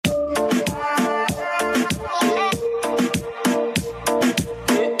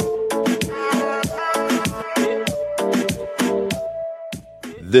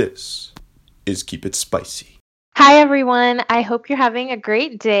This is Keep It Spicy. Hi, everyone. I hope you're having a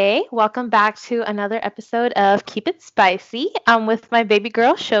great day. Welcome back to another episode of Keep It Spicy. I'm with my baby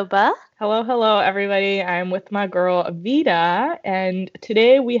girl, Shoba. Hello, everybody. I'm with my girl, Vida, and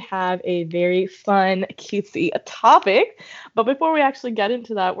today we have a very fun, cutesy topic. But before we actually get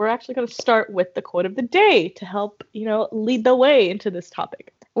into that, we're actually going to start with the quote of the day to help, lead the way into this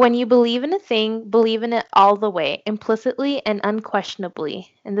topic. When you believe in a thing, believe in it all the way, implicitly and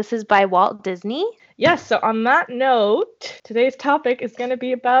unquestionably. And this is by Walt Disney. Yes, so on that note, today's topic is going to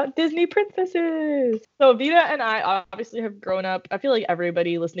be about Disney princesses. So Vida and I obviously have grown up, I feel like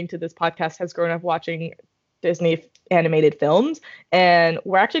everybody listening to this podcast has grown up watching Disney animated films, and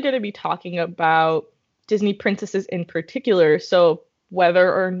we're actually going to be talking about Disney princesses in particular, so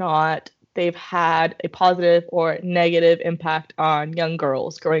whether or not they've had a positive or negative impact on young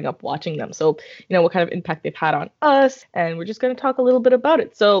girls growing up watching them. So, what kind of impact they've had on us, and we're just going to talk a little bit about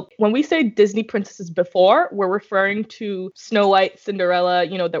it. So, when we say Disney princesses before, we're referring to Snow White, Cinderella,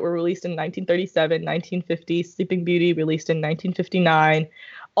 that were released in 1937, 1950, Sleeping Beauty released in 1959,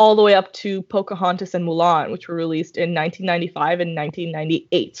 all the way up to Pocahontas and Mulan, which were released in 1995 and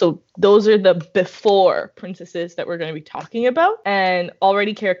 1998. So those are the before princesses that we're going to be talking about. And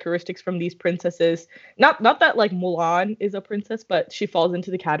already characteristics from these princesses, not that like Mulan is a princess, but she falls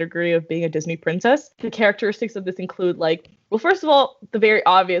into the category of being a Disney princess. The characteristics of this include well, first of all, the very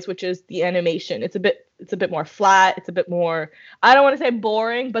obvious, which is the animation. It's a bit more flat. It's a bit more, I don't want to say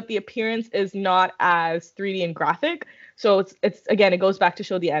boring, but the appearance is not as 3D and graphic. So it's again, it goes back to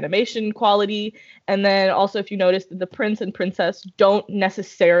show the animation quality. And then also, if you notice, the prince and princess don't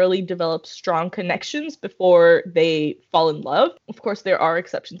necessarily develop strong connections before they fall in love. Of course, there are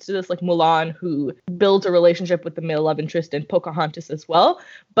exceptions to this, like Mulan, who builds a relationship with the male love interest, and Pocahontas as well.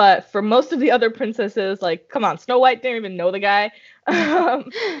 But for most of the other princesses, like, come on, Snow White didn't even know the guy.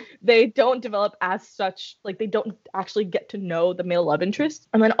 They don't develop as such, like they don't actually get to know the male love interest.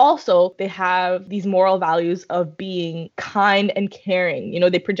 And then also they have these moral values of being kind and caring.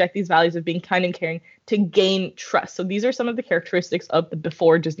 They project these values of being kind and caring to gain trust. So these are some of the characteristics of the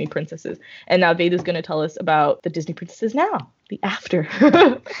before Disney princesses. And now Veda's going to tell us about the Disney princesses now, the after.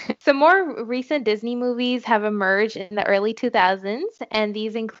 Some more recent Disney movies have emerged in the early 2000s, and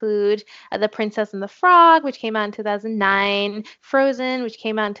these include The Princess and the Frog, which came out in 2009, Frozen, which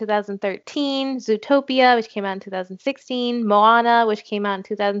came out in 2013, Zootopia, which came out in 2016, Moana, which came out in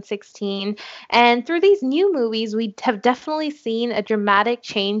 2016. And through these new movies, we have definitely seen a dramatic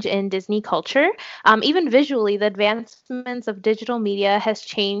change in Disney culture. Even visually, the advancements of digital media has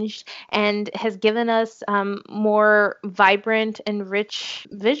changed and has given us more vibrant and rich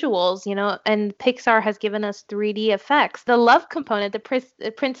visuals, and Pixar has given us 3D effects. The love component,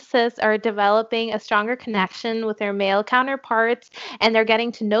 the princesses are developing a stronger connection with their male counterparts, and they're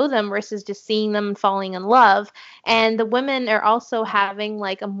getting to know them versus just seeing them and falling in love. And the women are also having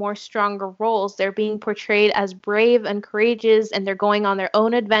like a more stronger roles. They're being portrayed as brave and courageous, and they're going on their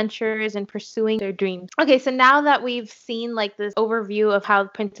own adventures and pursuing their dreams. Okay, so now that we've seen like this overview of how the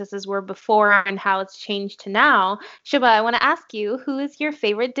princesses were before and how it's changed to now, Shiba, I want to ask you, who is your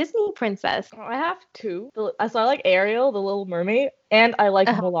favorite Disney princess? I have two. So I like Ariel, the Little Mermaid, and I like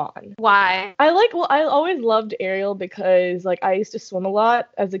Mulan. Why? I always loved Ariel because I used to swim a lot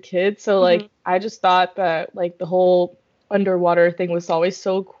as a kid. So I just thought that the whole underwater thing was always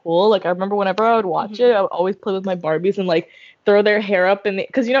so cool. I remember whenever I would watch it, I would always play with my Barbies and throw their hair up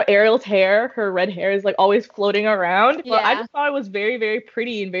because Ariel's hair, her red hair is always floating around. Yeah. But I just thought it was very, very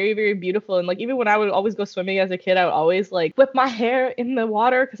pretty and very, very beautiful. And even when I would always go swimming as a kid, I would always whip my hair in the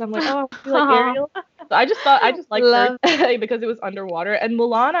water because I'm oh, I feel like Ariel. So I just liked her because it was underwater. And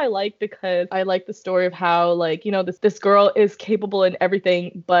Mulan I like because I like the story of how this girl is capable in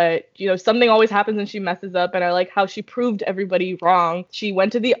everything, but something always happens and she messes up. And I like how she proved everybody wrong. She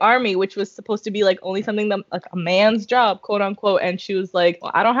went to the army, which was supposed to be only something that a man's job, quote unquote, and she was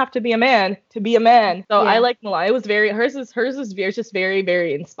well, I don't have to be a man to be a man. So I like Mulan. It was hers is just very,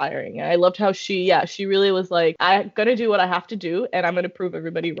 very inspiring. And I loved how she really was I'm gonna do what I have to do and I'm gonna prove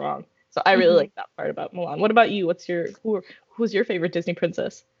everybody wrong. So I really like that part about Mulan. What about you? Who's your favorite Disney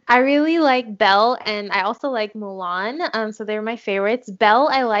princess? I really like Belle, and I also like Mulan. So they're my favorites. Belle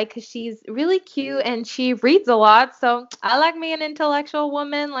I like because she's really cute and she reads a lot. So I like me an intellectual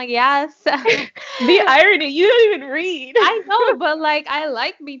woman. Yes. The irony, you don't even read. I know, but I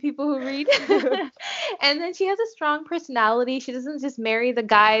like me people who read. And then she has a strong personality. She doesn't just marry the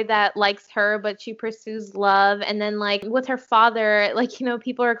guy that likes her, but she pursues love. And then with her father,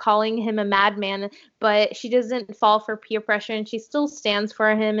 people are calling him a madman, but she doesn't fall for peer pressure, and she still stands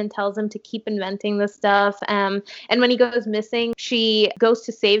for him and tells him to keep inventing the stuff. And when he goes missing, she goes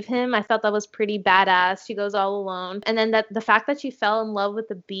to save him. I thought that was pretty badass. She goes all alone. And then the fact that she fell in love with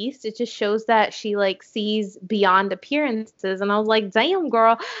the Beast, it just shows that she like sees beyond appearances. And I was like, damn,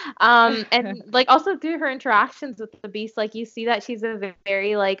 girl. And like also through her interactions with the Beast, like you see that she's a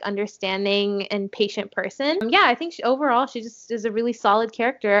very like understanding and patient person. Yeah, I think overall she just is a really solid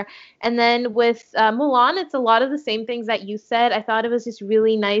character. And then with Mulan, it's a lot of the same things that you said. I thought it was just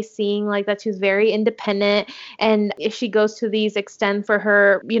really nice seeing like that she was very independent, and she goes to these extent for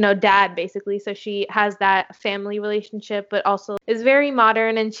her, dad basically. So she has that family relationship, but also is very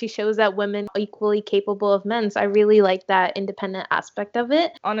modern, and she shows that women are equally capable of men. So I really like that independent aspect of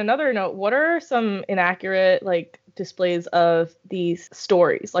it. On another note, what are some inaccurate like displays of these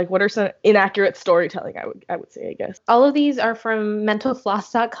stories? Like what are some inaccurate storytelling, I would say, I guess. All of these are from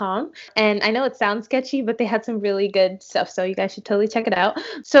mentalfloss.com, and I know it sounds sketchy, but they had some really good stuff, so you guys should totally check it out.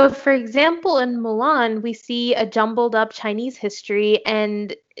 So for example, in Mulan, we see a jumbled up Chinese history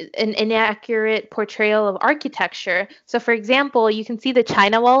and an inaccurate portrayal of architecture. So for example, you can see the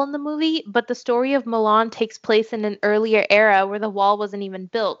China Wall in the movie, but the story of Mulan takes place in an earlier era where the wall wasn't even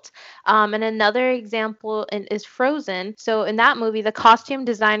built. And another example is Frozen. So in that movie, the costume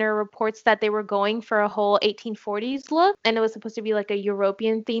designer reports that they were going for a whole 1840s look, and it was supposed to be like a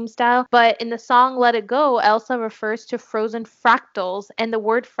European theme style. But in the song Let It Go, Elsa refers to frozen fractals, and the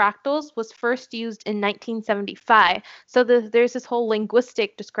word fractals was first used in 1975. So there's this whole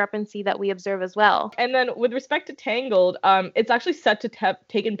linguistic discrepancy that we observe as well. And then with respect to Tangled, it's actually set to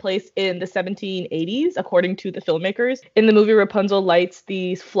taken place in the 1780s, according to the filmmakers. In the movie, Rapunzel lights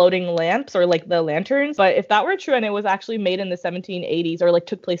these floating lamps, or like the lanterns. But if that were true and it was actually made in the 1780s, or like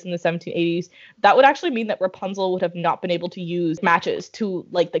took place in the 1780s, that would actually mean that Rapunzel would have not been able to use matches to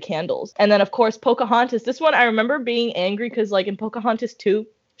light the candles. And then of course Pocahontas, this one I remember being angry because like in Pocahontas 2,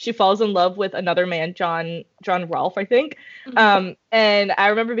 she falls in love with another man, John Rolfe, I think. Mm-hmm. And I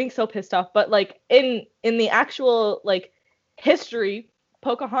remember being so pissed off. But like in the actual like history,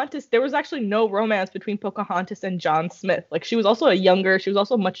 Pocahontas, there was actually no romance between Pocahontas and John Smith. Like she was also a younger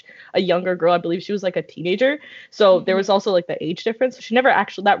girl. I believe she was like a teenager. So there was also like the age difference. She never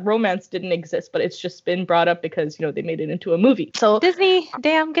actually, that romance didn't exist, but it's just been brought up because, they made it into a movie. So Disney,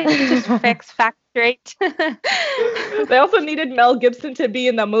 damn, get just fix fact straight. They also needed Mel Gibson to be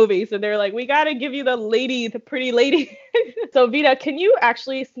in the movie. So they're like, we got to give you the pretty lady. So Vita, can you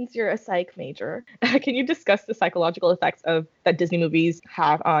actually, since you're a psych major, can you discuss the psychological effects that Disney movies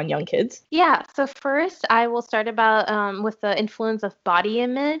have on young kids? Yeah, so first I will start with the influence of body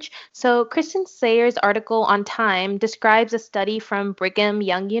image. So Kristen Sayer's article on Time describes a study from Brigham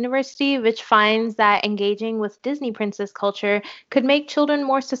Young University, which finds that engaging with Disney princess culture could make children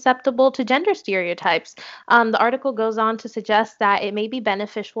more susceptible to gender stereotypes. The article goes on to suggest that it may be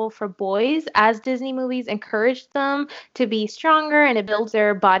beneficial for boys as Disney movies encourage them to be stronger and it builds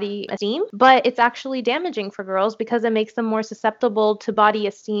their body esteem, but it's actually damaging for girls because it makes them more susceptible to body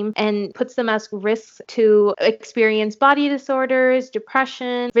esteem and puts them at risk to experience body disorders,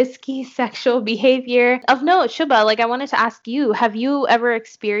 depression, risky sexual behavior. Of note, Shubha, I wanted to ask you, have you ever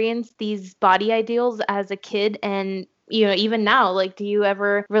experienced these body ideals as a kid? And even now, do you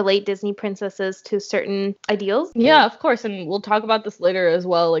ever relate Disney princesses to certain ideals? Yeah, of course. And we'll talk about this later as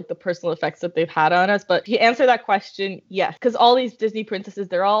well, the personal effects that they've had on us. But to answer that question, yes, because all these Disney princesses,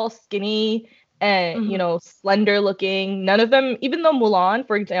 they're all skinny and, slender looking. None of them, even though Mulan,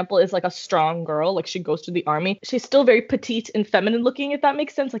 for example, is a strong girl, she goes to the army, she's still very petite and feminine looking, if that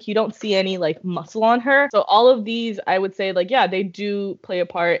makes sense. You don't see any muscle on her. So all of these, I would say, they do play a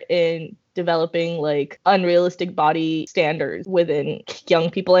part in developing unrealistic body standards within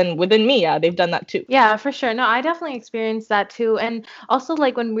young people and within me. Yeah, they've done that too. Yeah, for sure. No, I definitely experienced that too. And also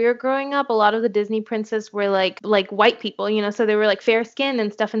when we were growing up, a lot of the Disney princesses were like white people, so they were fair skinned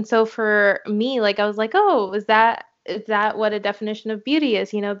and stuff. And so for me, I was like, oh, is that what a definition of beauty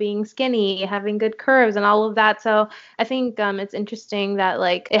is, being skinny, having good curves and all of that. So I think it's interesting that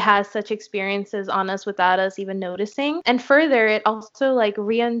it has such experiences on us without us even noticing. And further, it also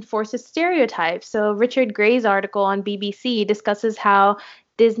reinforces stereotypes. So Richard Gray's article on BBC discusses how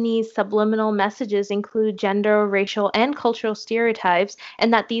Disney's subliminal messages include gender, racial, and cultural stereotypes,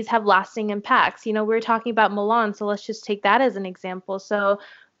 and that these have lasting impacts. We were talking about Mulan, so let's just take that as an example. So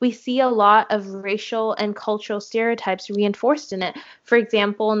we see a lot of racial and cultural stereotypes reinforced in it. For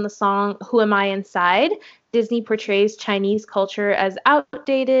example, in the song Who Am I Inside, Disney portrays Chinese culture as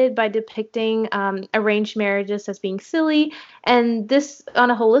outdated by depicting arranged marriages as being silly. And this,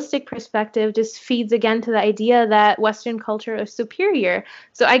 on a holistic perspective, just feeds again to the idea that Western culture is superior.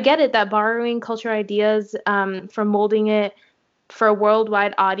 So I get it that borrowing cultural ideas from molding it for a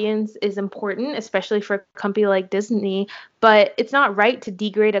worldwide audience is important, especially for a company like Disney, but it's not right to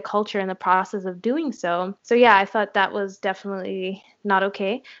degrade a culture in the process of doing so. So yeah, I thought that was definitely not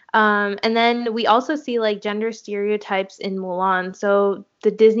okay. And then we also see like gender stereotypes in Mulan. So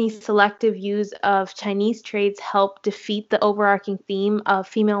the Disney selective use of Chinese traits help defeat the overarching theme of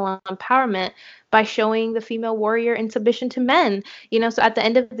female empowerment by showing the female warrior in submission to men. So at the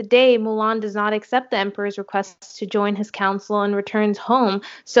end of the day, Mulan does not accept the emperor's request to join his council and returns home.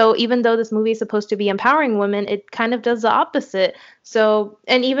 So even though this movie is supposed to be empowering women, it kind of does the opposite. So,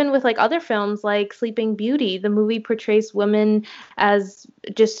 and even with like other films like Sleeping Beauty, the movie portrays women as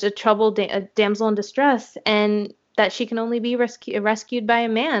just a troubled a damsel in distress, and that she can only be rescued by a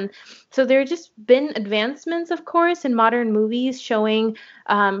man. So there have just been advancements, of course, in modern movies showing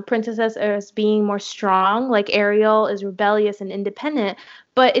princesses as being more strong, like Ariel is rebellious and independent.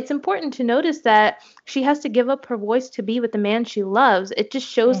 But it's important to notice that she has to give up her voice to be with the man she loves. It just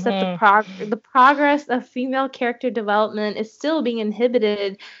shows that the progress of female character development is still being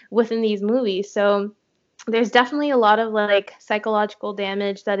inhibited within these movies. So there's definitely a lot of like psychological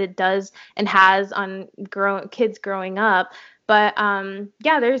damage that it does and has on kids growing up. But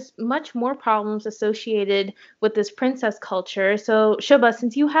yeah, there's much more problems associated with this princess culture. So Shobha,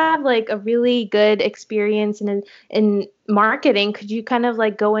 since you have like a really good experience in marketing, could you kind of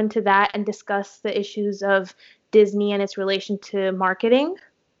like go into that and discuss the issues of Disney and its relation to marketing?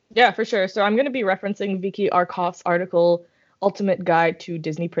 Yeah, for sure. So I'm going to be referencing Vicky Arkoff's article, Ultimate Guide to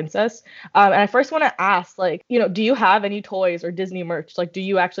Disney Princess. And I first want to ask, like, do you have any toys or Disney merch? Like, do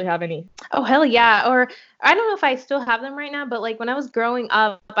you actually have any? Oh, hell yeah. Or I don't know if I still have them right now, but like when I was growing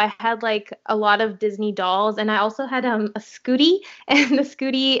up, I had like a lot of Disney dolls, and I also had a Scooty, and the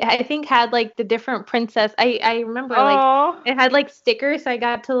Scooty I think had like the different princess. I remember like it had like stickers, so I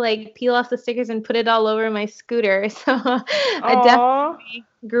got to like peel off the stickers and put it all over my scooter. So I definitely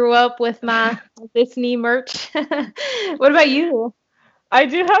grew up with my Disney merch. What about you? I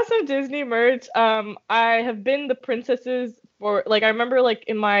do have some Disney merch. I have been the princesses for like I remember like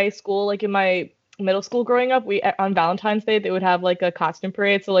in my school, like in my middle school growing up, we on Valentine's Day they would have like a costume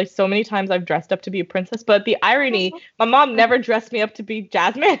parade. So like so many times I've dressed up to be a princess. But the irony, my mom never dressed me up to be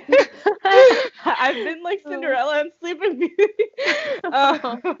Jasmine. I've been like Cinderella and Sleeping Beauty.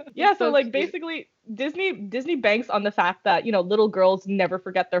 Yeah, so like basically Disney banks on the fact that little girls never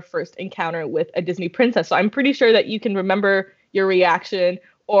forget their first encounter with a Disney princess. So I'm pretty sure that you can remember your reaction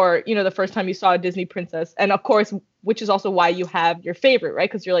or the first time you saw a Disney princess, and of course, which is also why you have your favorite,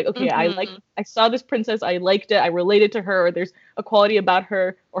 right? Because you're like, okay, I saw this princess, I liked it, I related to her, or there's a quality about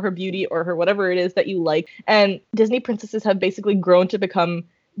her or her beauty or her whatever it is that you like. And Disney princesses have basically grown to become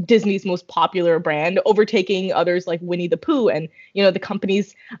Disney's most popular brand, overtaking others like Winnie the Pooh and the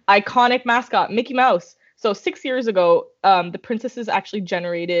company's iconic mascot Mickey Mouse. So 6 years ago, the princesses actually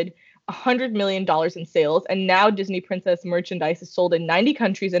generated $100 million in sales, and now Disney Princess merchandise is sold in 90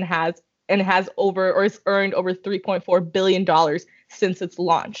 countries and has over or has earned over $3.4 billion since its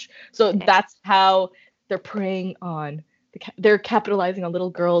launch. So that's how they're preying on. They're capitalizing on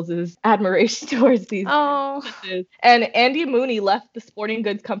little girls' admiration towards these princesses. And Andy Mooney left the sporting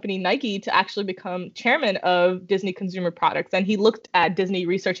goods company Nike to actually become chairman of Disney Consumer Products. And he looked at Disney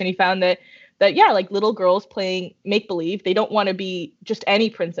research and he found that yeah, like little girls playing make-believe, they don't want to be just any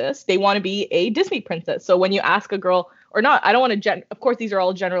princess. They want to be a Disney princess. So when you ask a girl, or not, I don't want to, of course, these are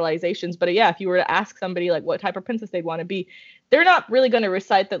all generalizations, but yeah, if you were to ask somebody like what type of princess they'd want to be, they're not really going to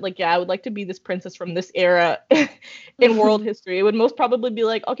recite that, like, yeah, I would like to be this princess from this era in world history. It would most probably be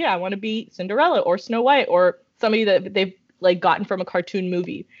like, okay, I want to be Cinderella or Snow White or somebody that they've like gotten from a cartoon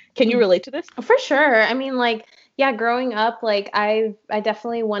movie. Can you relate to this? For sure. I mean, like, yeah, growing up, like I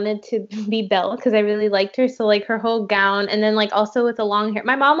definitely wanted to be Belle because I really liked her. So like her whole gown, and then like also with the long hair.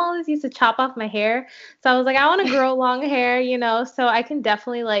 My mom always used to chop off my hair, so I was like, I want to grow long hair, So I can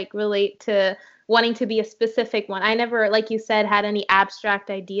definitely like relate to wanting to be a specific one. I never, like you said, had any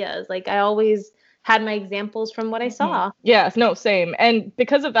abstract ideas. Like I always had my examples from what I saw. Yes, no, same. And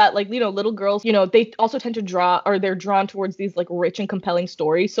because of that, like, little girls, they also tend to they're drawn towards these like rich and compelling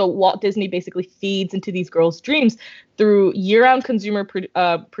stories. So Walt Disney basically feeds into these girls' dreams through year-round consumer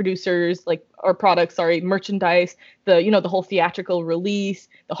producers, like, or products, merchandise, the whole theatrical release,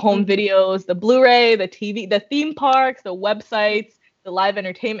 the home videos, the Blu-ray, the TV, the theme parks, the websites, the live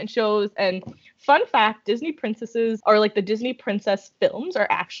entertainment shows. And fun fact, Disney princesses, or like the Disney princess films, are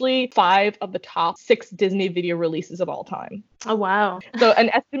actually 5 of the top 6 Disney video releases of all time. Oh, wow. So an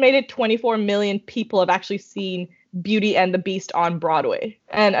estimated 24 million people have actually seen Beauty and the Beast on Broadway.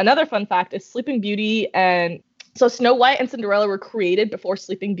 And another fun fact is Sleeping Beauty and so Snow White and Cinderella were created before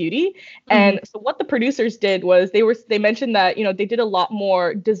Sleeping Beauty. And so what the producers did was they mentioned that, you know, they did a lot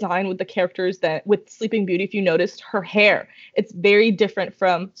more design with the characters than with Sleeping Beauty. If you noticed her hair, it's very different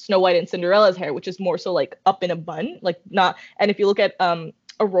from Snow White and Cinderella's hair, which is more so like up in a bun, like not. And if you look at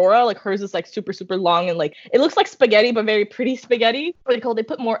Aurora, like hers is like super, super long and like it looks like spaghetti, but very pretty spaghetti. They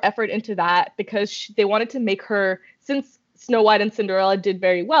put more effort into that because they wanted to make her, since Snow White and Cinderella did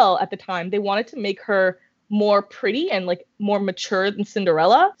very well at the time, they wanted to make her more pretty and like more mature than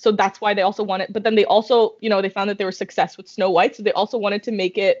Cinderella. So that's why they also wanted, but then they also, you know, they found that they were success with Snow White. So they also wanted to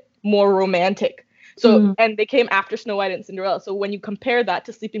make it more romantic. So, and they came after Snow White and Cinderella. So when you compare that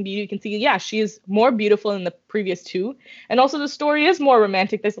to Sleeping Beauty, you can see, yeah, she is more beautiful than the previous 2. And also the story is more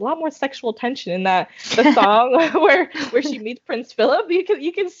romantic. There's a lot more sexual tension in the song where she meets Prince Philip.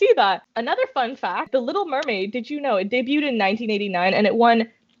 You can see that. Another fun fact, The Little Mermaid, did you know it debuted in 1989 and it won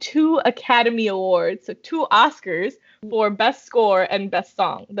 2 Academy Awards, so 2 Oscars for Best Score and Best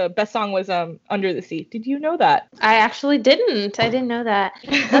Song. The Best Song was Under the Sea. Did you know that? I actually didn't. I didn't know that.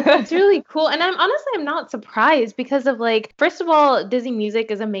 That's really cool. And I'm not surprised because of like, first of all, Disney music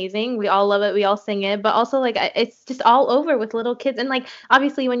is amazing. We all love it. We all sing it. But also like it's just all over with little kids. And like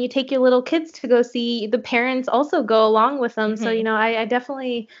obviously when you take your little kids to go see, the parents also go along with them. So, you know, I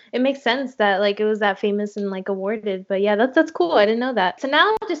definitely, it makes sense that like it was that famous and like awarded. But yeah, that's cool. I didn't know that. So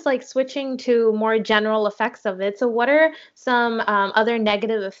now just like switching to more general effects of it. So what are some other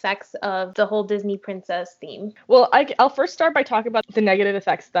negative effects of the whole Disney princess theme? Well, I'll first start by talking about the negative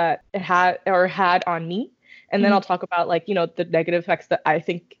effects that it had on me, and then I'll talk about like, you know, the negative effects that I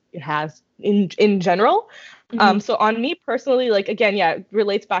think it has in general. So on me personally, like again, yeah, it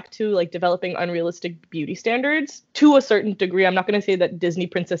relates back to like developing unrealistic beauty standards to a certain degree. I'm not going to say that Disney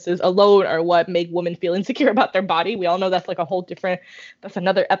princesses alone are what make women feel insecure about their body. We all know that's like that's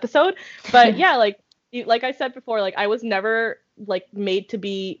another episode. But yeah, like I said before, like I was never like made to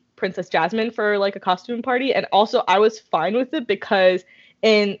be Princess Jasmine for like a costume party, and also I was fine with it because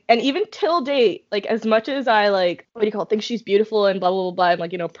and even till date, like as much as I like think she's beautiful and blah blah blah blah, I'm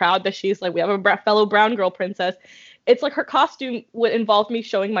like, you know, proud that she's like we have a fellow brown girl princess. It's like her costume would involve me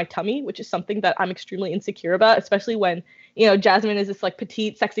showing my tummy, which is something that I'm extremely insecure about, especially when, you know, Jasmine is this like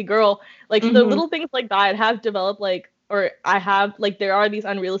petite, sexy girl. Like the little things like that have developed there are these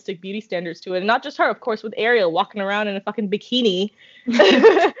unrealistic beauty standards to it. And not just her, of course, with Ariel walking around in a fucking bikini.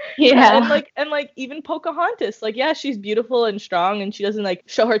 Yeah. And even Pocahontas, like, yeah, she's beautiful and strong and she doesn't like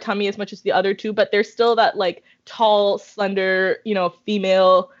show her tummy as much as the other 2, but there's still that like tall, slender, you know,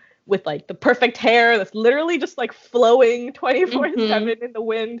 female with like the perfect hair that's literally just like flowing 24/7 in the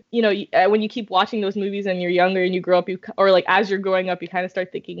wind. You know, when you keep watching those movies and you're younger and you grow up, or like as you're growing up, you kind of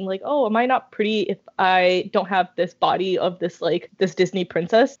start thinking like, oh, am I not pretty if I don't have this body of this Disney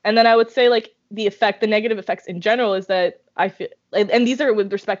princess? And then I would say like the negative effects in general is that I feel, and these are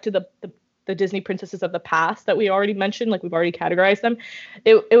with respect to the Disney princesses of the past that we already mentioned, like we've already categorized them,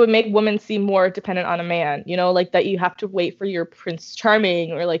 it would make women seem more dependent on a man, you know, like that you have to wait for your Prince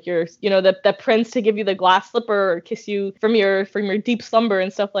Charming or like your, you know, the prince to give you the glass slipper or kiss you from your deep slumber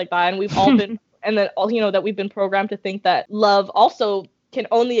and stuff like that. And we've all been, and then all, you know, that we've been programmed to think that love also can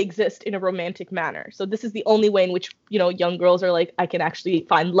only exist in a romantic manner. So this is the only way in which, you know, young girls are like, I can actually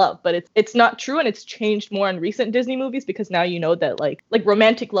find love. But it's not true, and it's changed more in recent Disney movies because now you know that like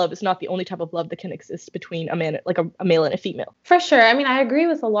romantic love is not the only type of love that can exist between a man, like a male and a female. For sure. I mean, I agree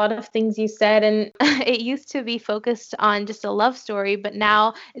with a lot of things you said, and it used to be focused on just a love story, but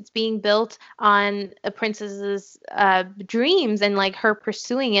now it's being built on a princess's dreams and like her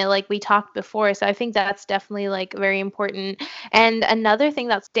pursuing it, like we talked before. So I think that's definitely like very important. And another thing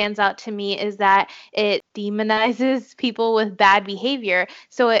that stands out to me is that it demonizes people with bad behavior.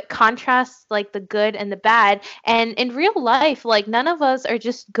 So it contrasts like the good and the bad. And in real life, like none of us are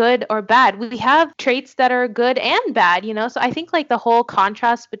just good or bad. We have traits that are good and bad, you know? So I think like the whole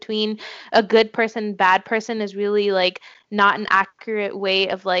contrast between a good person and bad person is really like not an accurate way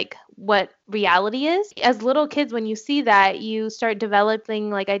of like what reality is. As little kids, when you see that, you start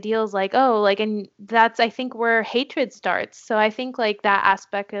developing like ideals like, oh, like, and that's, I think, where hatred starts. So I think like that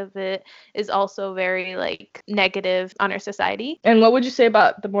aspect of it is also very like negative on our society. And what would you say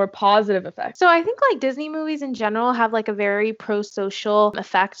about the more positive effects? So I think like Disney movies in general have like a very pro-social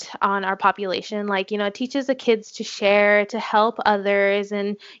effect on our population. Like, it teaches the kids to share, to help others,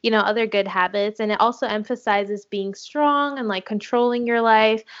 and, other good habits. And it also emphasizes being strong and like controlling your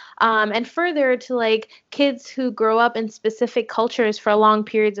life. And further to like kids who grow up in specific cultures for long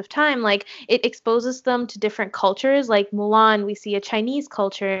periods of time, like it exposes them to different cultures. Like Mulan, we see a Chinese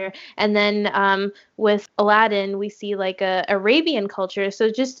culture, and then with Aladdin, we see like a Arabian culture.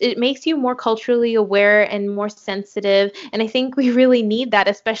 So just it makes you more culturally aware and more sensitive. And I think we really need that,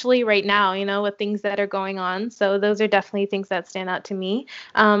 especially right now, with things that are going on. So those are definitely things that stand out to me.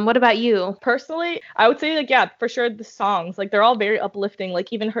 What about you? Personally, I would say like, yeah, for sure the songs, like they're all very uplifting.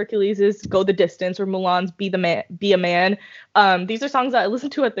 Like even Hercules's Go the Distance or Mulan's Be a Man. These are songs that I listen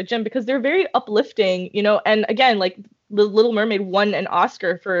to at the gym because they're very uplifting, and again, like The Little Mermaid won an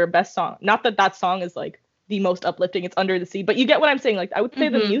Oscar for best song. Not that song is like the most uplifting, it's Under the Sea, but you get what I'm saying. Like I would say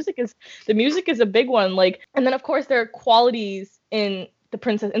the music is a big one. Like, and then of course there are qualities in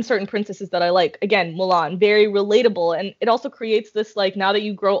certain princesses that I like. Again, Mulan, very relatable, and it also creates this like, now that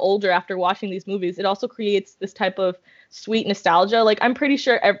you grow older after watching these movies, it also creates this type of sweet nostalgia. Like I'm pretty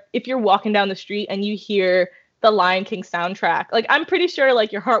sure if you're walking down the street and you hear the Lion King soundtrack, like I'm pretty sure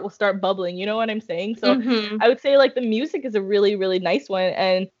like your heart will start bubbling, you know what I'm saying? So I would say like the music is a really, really nice one,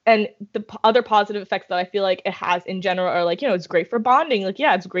 and the other positive effects that I feel like it has in general are like, it's great for bonding. Like,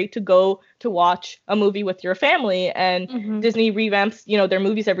 yeah, it's great to go to watch a movie with your family, and Disney revamps, their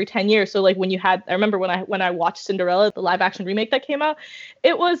movies every 10 years. So like I remember when I watched Cinderella, the live action remake that came out,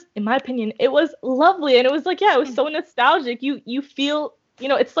 it was, in my opinion, it was lovely, and it was like, yeah, it was so nostalgic. You feel,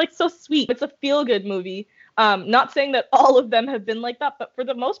 it's like so sweet. It's a feel good movie. Not saying that all of them have been like that, but for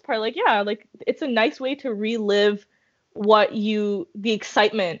the most part, like, yeah, like it's a nice way to relive the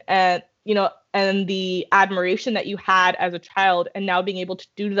excitement and, and the admiration that you had as a child, and now being able to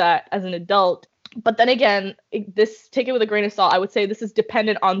do that as an adult. But then again, take it with a grain of salt. I would say this is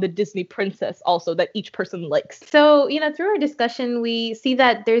dependent on the Disney princess also that each person likes. So, through our discussion, we see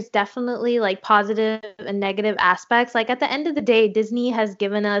that there's definitely like positive and negative aspects. Like at the end of the day, Disney has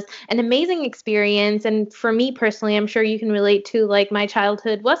given us an amazing experience. And for me personally, I'm sure you can relate to like my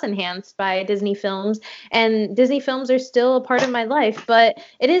childhood was enhanced by Disney films, and Disney films are still a part of my life. But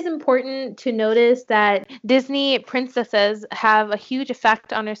it is important to notice that Disney princesses have a huge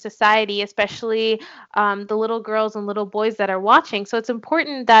effect on our society, especially the little girls and little boys that are watching. So it's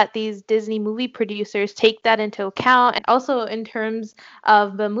important that these Disney movie producers take that into account. And also in terms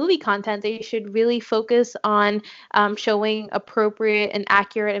of the movie content, they should really focus on showing appropriate and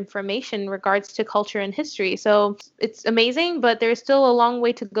accurate information in regards to culture and history. So it's amazing, but there's still a long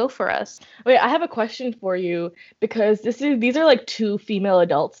way to go for us. Wait, I have a question for you, because these are like two female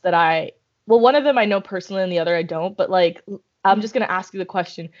adults that one of them I know personally and the other I don't, but like I'm just going to ask you the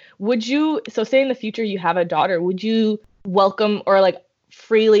question. Say in the future you have a daughter, would you welcome or like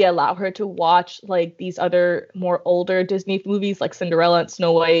freely allow her to watch like these other more older Disney movies like Cinderella and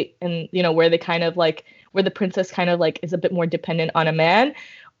Snow White, and where they kind of like, where the princess kind of like is a bit more dependent on a man?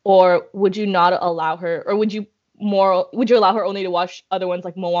 Or would you not allow her, or would you allow her only to watch other ones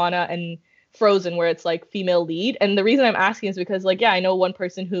like Moana and Frozen where it's like female lead? And the reason I'm asking is because like, yeah, I know one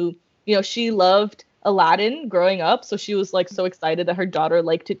person who, she loved Aladdin growing up, so she was like so excited that her daughter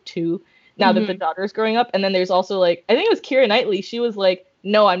liked it too now that the daughter is growing up. And then there's also like, I think it was Keira Knightley, she was like,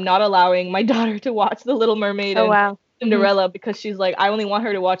 no, I'm not allowing my daughter to watch The Little Mermaid and Cinderella because she's like, I only want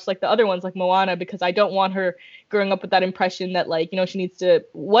her to watch like the other ones like Moana, because I don't want her growing up with that impression that like, she needs to.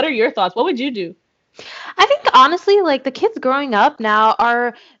 What are your thoughts? What would you do? I think honestly, like the kids growing up now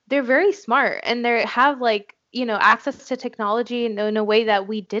they're very smart, and they have like access to technology in a way that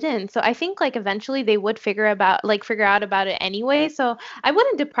we didn't. So I think like eventually they would figure out about it anyway. So I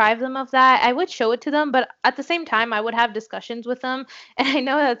wouldn't deprive them of that. I would show it to them, but at the same time I would have discussions with them. And I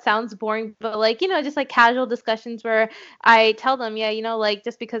know that sounds boring, but like, just like casual discussions where I tell them, yeah, like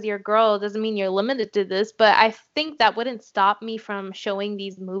just because you're a girl doesn't mean you're limited to this. But I think that wouldn't stop me from showing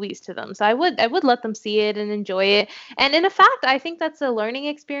these movies to them. So I would let them see it and enjoy it. And in fact, I think that's a learning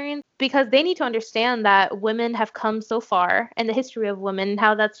experience, because they need to understand that women have come so far, and the history of women,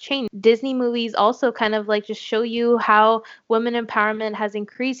 how that's changed. Disney movies also kind of like just show you how women empowerment has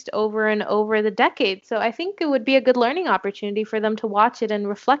increased over and over the decades. So I think it would be a good learning opportunity for them to watch it and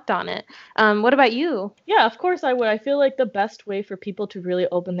reflect on it. What about you? Yeah, of course I would. I feel like the best way for people to really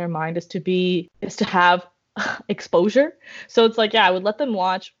open their mind is to have exposure. So it's like, yeah, I would let them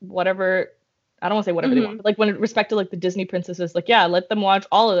watch whatever. I don't want to say whatever they want, but like when it respect to like the Disney princesses, like yeah, let them watch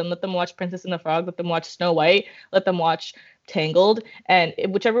all of them. Let them watch Princess and the Frog. Let them watch Snow White. Let them watch Tangled, and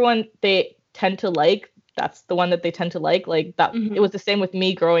whichever one they tend to like, that's the one that they tend to like. Like that, it was the same with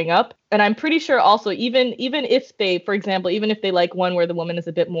me growing up, and I'm pretty sure also even if they, for example, even if they like one where the woman is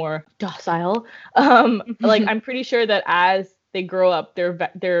a bit more docile, like I'm pretty sure that as they grow up,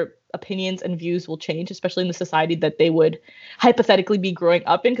 their opinions and views will change, especially in the society that they would hypothetically be growing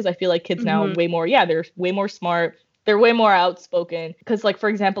up in. Because I feel like kids now are way more, they're way more smart. They're way more outspoken. Because like, for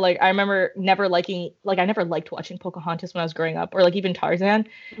example, like I remember never liked watching Pocahontas when I was growing up, or like even Tarzan.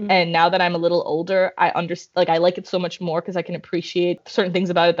 And now that I'm a little older, I understand, like I like it so much more because I can appreciate certain things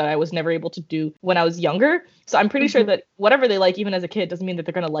about it that I was never able to do when I was younger. So I'm pretty sure that whatever they like, even as a kid, doesn't mean that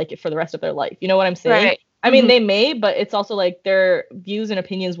they're gonna like it for the rest of their life. You know what I'm saying? Right. I mean, they may, but it's also like their views and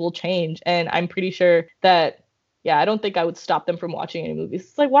opinions will change. And I'm pretty sure that, yeah, I don't think I would stop them from watching any movies.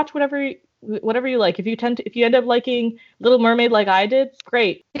 It's like, watch whatever you like. If you end up liking Little Mermaid like I did,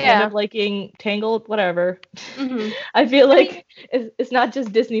 great. If you end up liking Tangled, whatever. I feel like it's not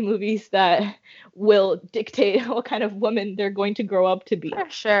just Disney movies that will dictate what kind of woman they're going to grow up to be.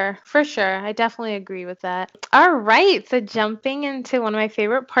 For sure. I definitely agree with that. All right, so jumping into one of my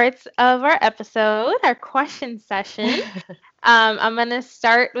favorite parts of our episode, our question session. I'm gonna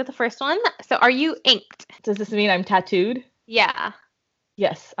start with the first one. So, are you inked? Does this mean I'm tattooed? Yeah.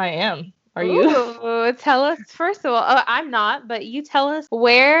 Yes, I am. Are you? Ooh, tell us first of all. Oh, I'm not, but you tell us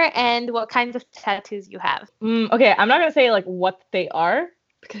where and what kinds of tattoos you have. Okay, I'm not gonna say like what they are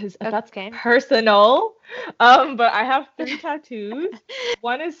because that's personal. But I have 3 tattoos.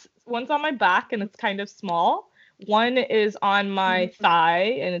 One's on my back and it's kind of small. One is on my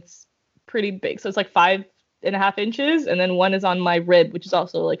thigh and it's pretty big, so it's like 5.5 inches, and then one is on my rib, which is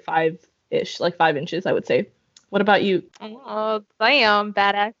also like 5-ish, like 5 inches, I would say. What about you? Oh, damn,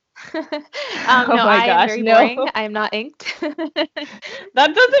 badass. Oh no, my gosh, very no. boring. I am not inked.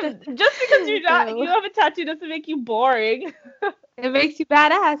 That doesn't, just because you have a tattoo doesn't make you boring. It makes you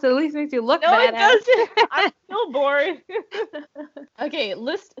badass. At least makes you look badass. No, it doesn't. I'm still boring. Okay,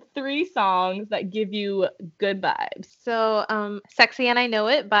 list 3 songs that give you good vibes. So, Sexy and I Know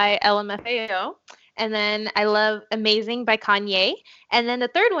It by LMFAO. And then I love Amazing by Kanye. And then the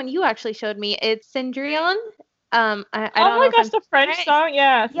third one you actually showed me, it's Cendrillon. I don't know. Oh my gosh, the French song?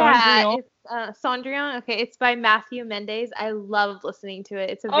 Yeah, Cendrillon. Yeah, it's Cendrillon. Okay, it's by Matthew Mendez. I love listening to it.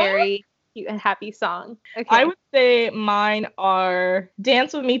 It's a very cute and happy song. Okay. I would say mine are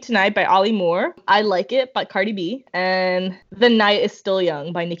Dance With Me Tonight by Ollie Moore, I Like It by Cardi B, and The Night Is Still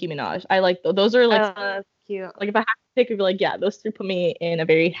Young by Nicki Minaj. I like those are like cute. Like if I have to pick, it'd be like, yeah, those 3 put me in a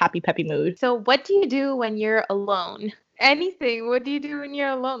very happy, peppy mood. So what do you do when you're alone? Anything. What do you do when you're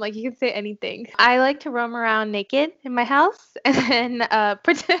alone? Like, you can say anything. I like to roam around naked in my house and then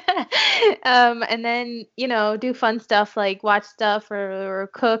and then, do fun stuff like watch stuff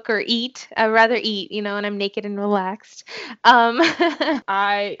or cook or eat. I'd rather eat, when I'm naked and relaxed.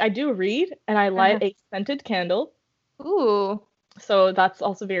 I do read, and I light a scented candle. Ooh. So that's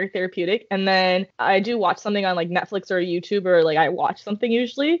also very therapeutic. And then I do watch something on like Netflix or YouTube, or like I watch something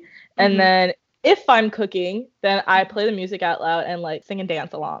usually. And then if I'm cooking, then I play the music out loud and like sing and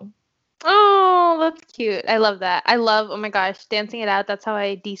dance along. Oh, that's cute. I love that. Oh my gosh, dancing it out. That's how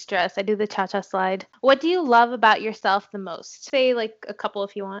I de-stress. I do the cha-cha slide. What do you love about yourself the most? Say like a couple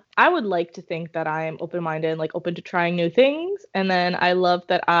if you want. I would like to think that I am open-minded and like open to trying new things. And then I love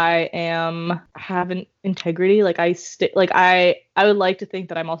that I have an integrity. Like I would like to think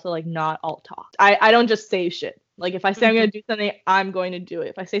that I'm also like not all talk. I don't just say shit. Like if I say I'm going to do something, I'm going to do it.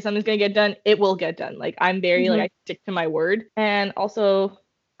 If I say something's going to get done, it will get done. Like I'm very like I stick to my word. And also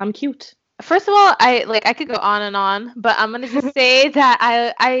I'm cute. First of all, I could go on and on, but I'm gonna just say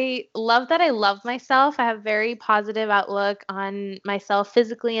that I love that I love myself. I have very positive outlook on myself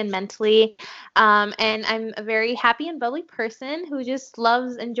physically and mentally, and I'm a very happy and bubbly person who just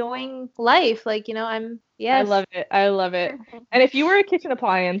loves enjoying life. Like I love it. And if you were a kitchen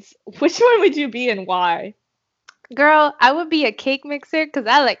appliance, which one would you be and why? Girl, I would be a cake mixer because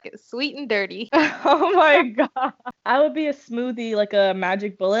I like it sweet and dirty. Oh my god. I would be a smoothie, like a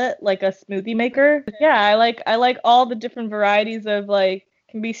magic bullet, like a smoothie maker. Yeah, I like all the different varieties of like,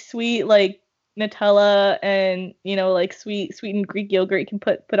 can be sweet like Nutella and like sweetened Greek yogurt. You can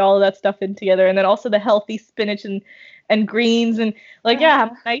put all of that stuff in together, and then also the healthy spinach and greens and like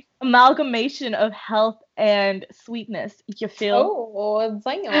have a nice amalgamation of health and sweetness. You feel? Oh,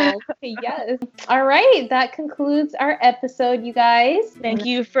 damn. Yes. All right. That concludes our episode, you guys. Thank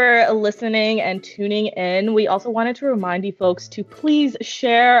you for listening and tuning in. We also wanted to remind you folks to please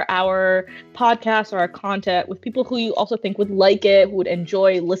share our podcast or our content with people who you also think would like it, who would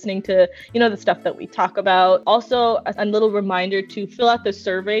enjoy listening to, the stuff that we talk about. Also, a little reminder to fill out the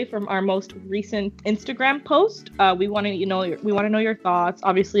survey from our most recent Instagram post. We want to know your thoughts.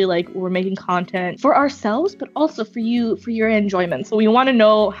 Obviously, like, we're making content for ourselves, but also for you, for your enjoyment. So we want to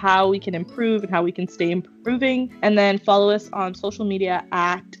know how we can improve and how we can stay improving. And then follow us on social media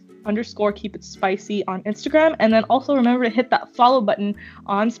at _keep it spicy on Instagram. And then also remember to hit that follow button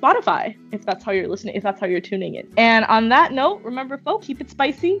on Spotify if that's how you're listening, if that's how you're tuning in. And on that note, remember, folks, keep it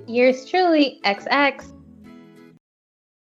spicy. Yours truly, XX.